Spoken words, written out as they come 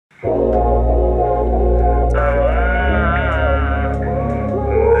You don't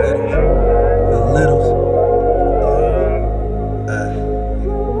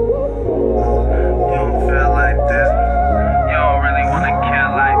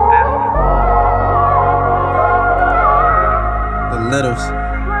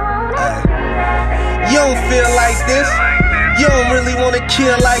feel like this. You don't really wanna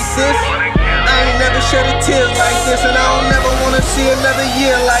kill like this. I ain't never shed a tear like this, and I don't never wanna see another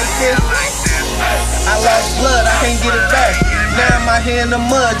year like this. I lost blood, I can't get it back. Now I'm out here in the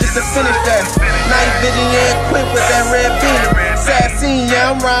mud just to finish that. Night vision, yeah, equipped with that red beam. Sad scene,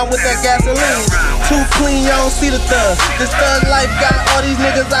 yeah, I'm riding with that gasoline. Too clean, you don't see the thug. This thug life got all these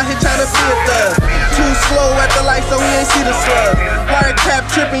niggas out here trying to be a thug. Too slow at the light, so he ain't see the slug.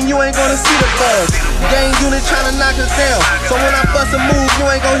 Wiretap tripping, you ain't gonna see the buzz. Gang unit trying to knock us down, so when I bust a move, you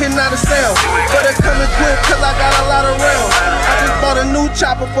ain't gonna hear not a sound. Better come equipped, cause I got a lot of rounds. I just bought a new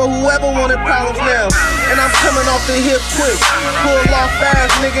chopper for whoever wanted problems now. And I'm coming off the hip quick. Pull off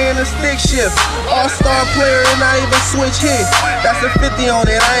fast, nigga, in a stick shift. All-star player and I even switch hit. That's a 50 on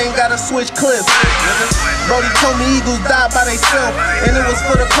it, I ain't gotta switch clips. Brody told me Eagles died by theyself, and it was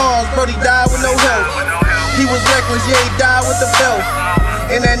for the cause. Brody died with no help. He was reckless, yeah, he died with the belt.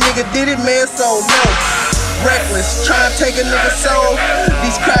 And that nigga did it, man, so no. Reckless, tryna take a nigga soul.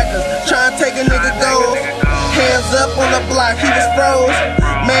 These crackers, tryna take a nigga gold. Hands up on the block, he was froze.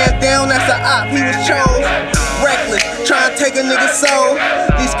 Man down, that's a op, he was chose. Reckless, tryna take a nigga soul.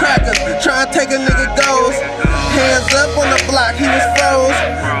 These crackers, tryna take a nigga goals. Hands up on the block, he was froze.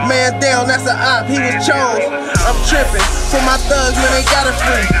 Man down, that's a op, he was chose. I'm tripping, for my thugs, man, they got it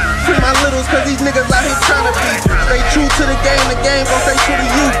free. Free my littles, cause these niggas out here tryna be. Stay true to the game gon' stay true to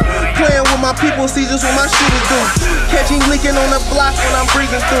you. Playing with my people, see just what my shooters do. Catching leaking on the block when I'm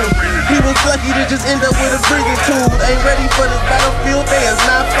breathing through. He was lucky to just end up with a breathing tube. Ain't ready for this battlefield, they is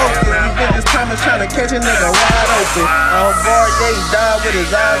not focused. These niggas Thomas tryna catch a nigga wide open. On guard, they died with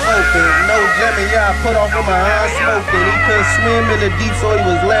his eyes open. No jamming, yeah, I put off with my eyes smoking. He couldn't swim in the deep, so he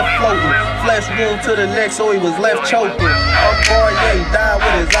was left floating. Flesh wound to the neck, so he was left choking. On guard, yeah, he died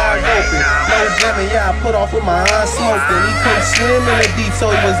with his eyes open. No jamming, yeah, I put off with my eyes smoking. He couldn't swim in the deep, so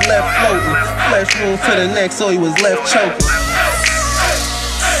he was left floating. Flesh wound to the neck, so he was left choking.